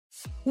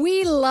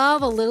We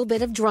love a little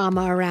bit of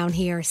drama around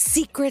here.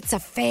 Secrets,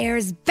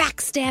 affairs,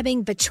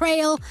 backstabbing,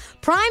 betrayal.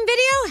 Prime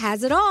Video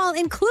has it all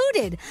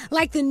included,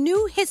 like the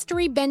new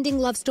history-bending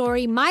love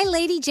story, My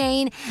Lady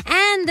Jane,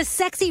 and the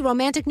sexy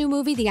romantic new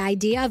movie, The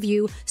Idea of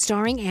You,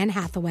 starring Anne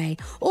Hathaway.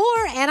 Or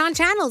add-on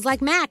channels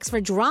like Max for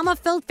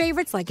drama-filled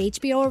favorites like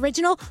HBO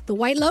original, The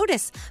White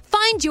Lotus.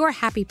 Find your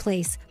happy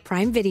place.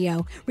 Prime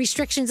Video.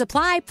 Restrictions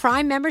apply.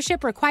 Prime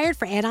membership required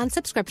for add-on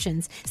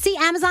subscriptions. See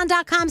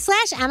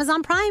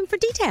Amazon.com/Amazon Prime for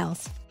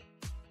details.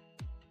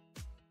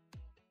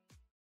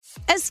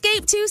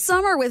 Escape to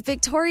summer with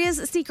Victoria's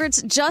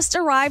Secret's just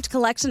arrived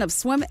collection of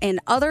swim and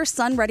other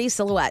sun-ready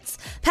silhouettes.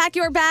 Pack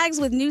your bags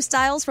with new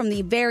styles from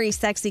the Very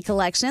Sexy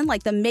collection,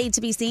 like the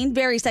made-to-be-seen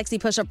Very Sexy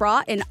push-up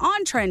bra in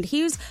on-trend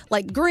hues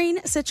like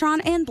green,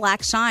 citron, and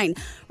black shine.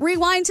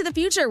 Rewind to the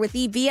future with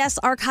the VS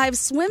Archive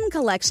Swim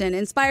collection,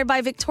 inspired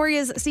by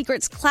Victoria's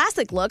Secret's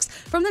classic looks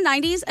from the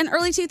 90s and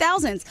early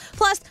 2000s.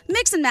 Plus,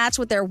 mix and match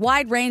with their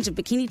wide range of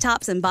bikini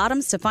tops and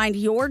bottoms to find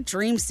your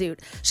dream suit.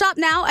 Shop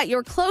now at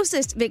your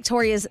closest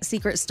Victoria's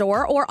Secret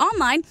store or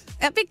online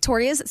at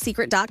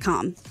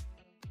victoriassecret.com.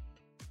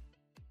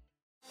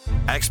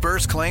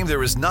 Experts claim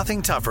there is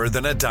nothing tougher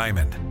than a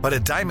diamond. But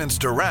at Diamonds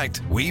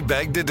Direct, we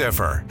beg to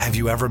differ. Have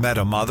you ever met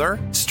a mother?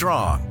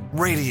 Strong,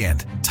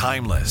 radiant,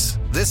 timeless.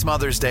 This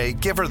Mother's Day,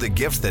 give her the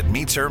gift that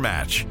meets her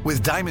match.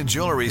 With diamond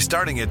jewelry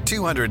starting at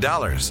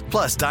 $200.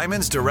 Plus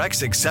Diamonds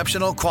Direct's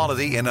exceptional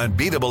quality and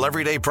unbeatable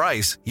everyday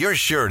price, you're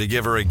sure to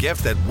give her a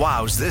gift that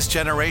wows this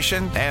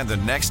generation and the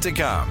next to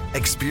come.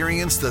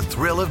 Experience the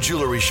thrill of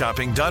jewelry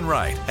shopping done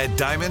right at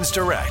Diamonds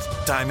Direct.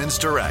 Diamonds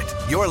Direct.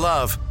 Your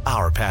love,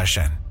 our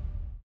passion.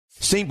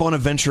 St.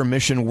 Bonaventure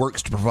Mission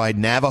works to provide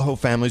Navajo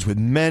families with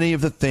many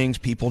of the things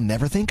people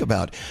never think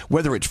about.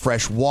 Whether it's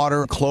fresh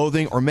water,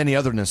 clothing, or many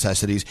other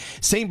necessities,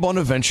 St.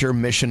 Bonaventure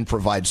Mission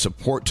provides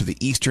support to the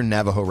Eastern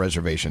Navajo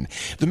Reservation.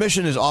 The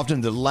mission is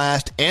often the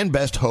last and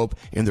best hope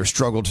in their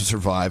struggle to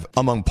survive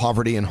among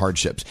poverty and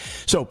hardships.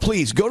 So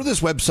please go to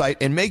this website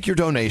and make your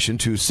donation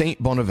to St.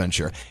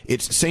 Bonaventure.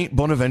 It's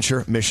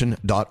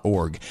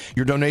stbonaventuremission.org.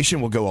 Your donation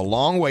will go a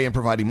long way in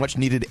providing much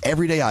needed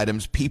everyday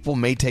items people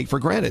may take for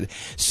granted.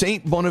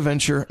 St. Bonaventuremission.org.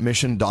 Your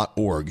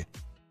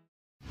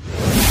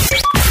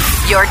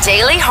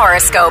daily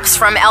horoscopes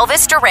from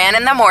Elvis Duran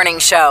in the Morning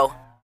Show.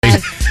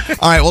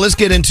 All right, well, let's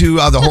get into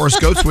the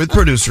horoscopes with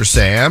producer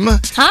Sam.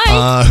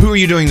 Hi. Who are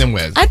you doing them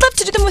with? I'd love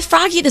to do them with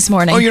Froggy this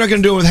morning. Oh, you're not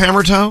going to do it with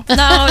Hammer Toe?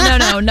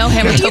 No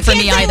Hammer Toe for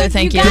me either,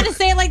 thank you. You gotta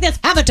say it like this,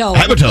 Hammer Toe.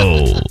 Hammer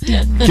Toe.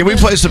 Can we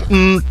play some...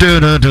 Hammer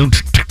Don't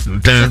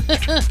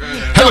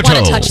want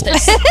to touch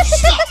this.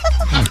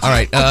 All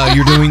right,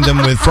 you're doing them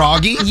with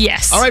Froggy?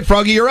 Yes. All right,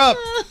 Froggy, you're up.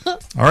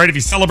 All right, if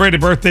you celebrate a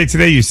birthday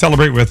today, you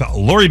celebrate with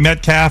Lori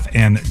Metcalf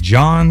and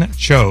John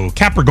Cho.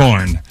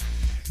 Capricorn,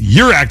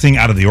 you're acting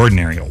out of the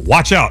ordinary.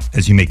 Watch out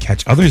as you may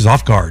catch others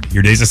off guard.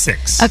 Your day's a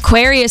 6.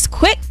 Aquarius,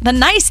 quit the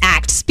nice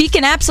act. Speak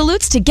in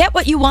absolutes to get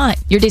what you want.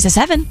 Your day's a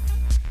 7.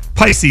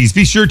 Pisces,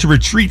 be sure to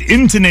retreat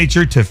into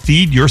nature to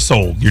feed your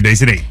soul. Your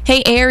day's an 8.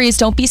 Hey, Aries,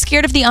 don't be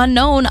scared of the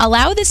unknown.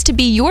 Allow this to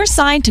be your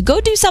sign to go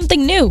do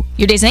something new.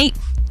 Your day's an 8.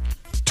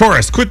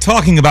 Taurus, quit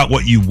talking about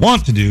what you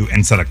want to do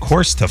and set a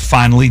course to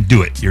finally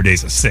do it. Your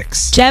day's a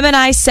 6.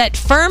 Gemini, set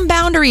firm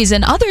boundaries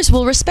and others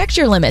will respect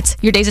your limits.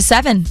 Your day's a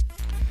 7.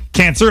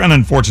 Cancer, an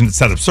unfortunate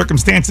set of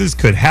circumstances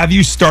could have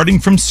you starting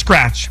from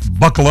scratch.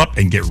 Buckle up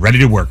and get ready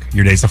to work.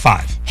 Your day's a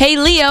 5. Hey,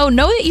 Leo,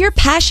 know that your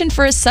passion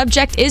for a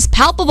subject is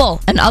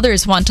palpable and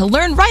others want to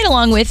learn right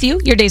along with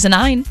you. Your day's a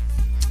 9.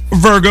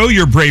 Virgo,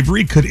 your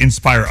bravery could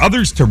inspire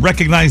others to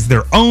recognize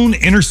their own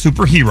inner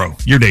superhero.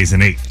 Your day's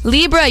an 8.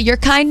 Libra, your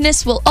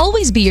kindness will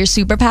always be your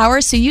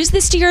superpower, so use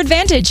this to your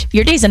advantage.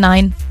 Your day's a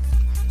 9.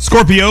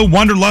 Scorpio,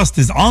 wanderlust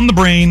is on the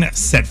brain.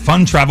 Set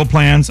fun travel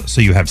plans so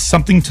you have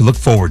something to look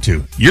forward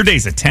to. Your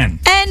day's a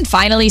 10. And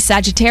finally,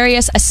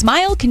 Sagittarius, a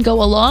smile can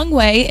go a long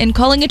way in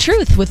calling a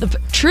truce with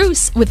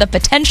a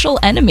potential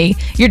enemy.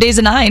 Your day's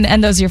a 9,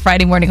 and those are your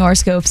Friday morning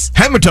horoscopes.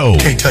 Hammer Toe.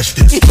 Can't touch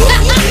this.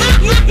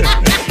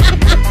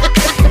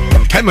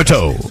 Hammer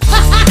Toe.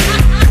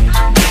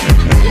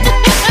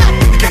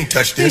 Can't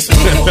touch this.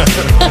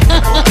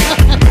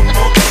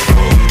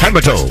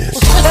 Hammer Toe.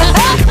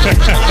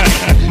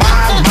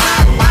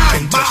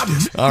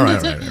 All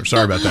right.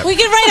 Sorry about that. We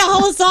could write a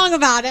whole song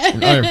about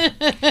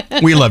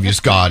it. We love you,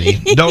 Scotty.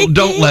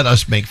 Don't let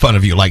us make fun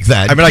of you like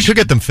that. I mean, I could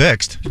get them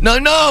fixed.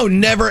 No,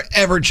 never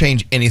ever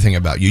change anything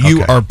about you.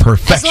 You are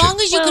perfection. As long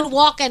as you can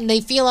walk and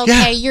they feel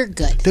okay, you're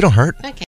good. They don't hurt. Okay.